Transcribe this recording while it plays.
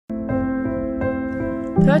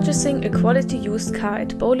Purchasing a quality used car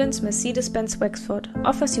at Bolands Mercedes-Benz Wexford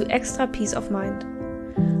offers you extra peace of mind.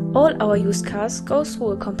 All our used cars go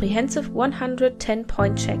through a comprehensive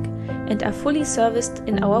 110-point check and are fully serviced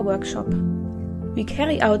in our workshop. We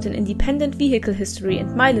carry out an independent vehicle history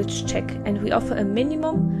and mileage check, and we offer a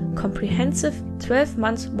minimum comprehensive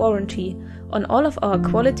 12-month warranty on all of our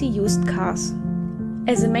quality used cars.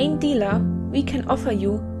 As a main dealer, we can offer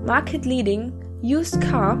you market-leading used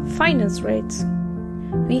car finance rates.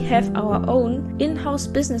 We have our own in-house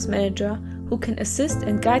business manager who can assist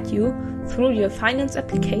and guide you through your finance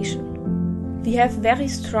application. We have very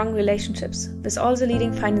strong relationships with all the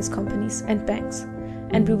leading finance companies and banks,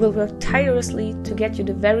 and we will work tirelessly to get you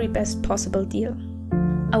the very best possible deal.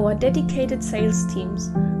 Our dedicated sales teams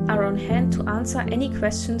are on hand to answer any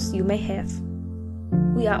questions you may have.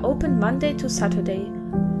 We are open Monday to Saturday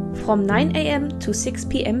from 9 a.m. to 6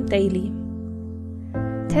 p.m. daily.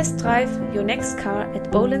 Test drive your next car at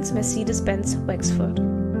Bolands Mercedes-Benz Wexford.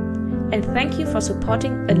 And thank you for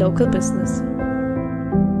supporting a local business.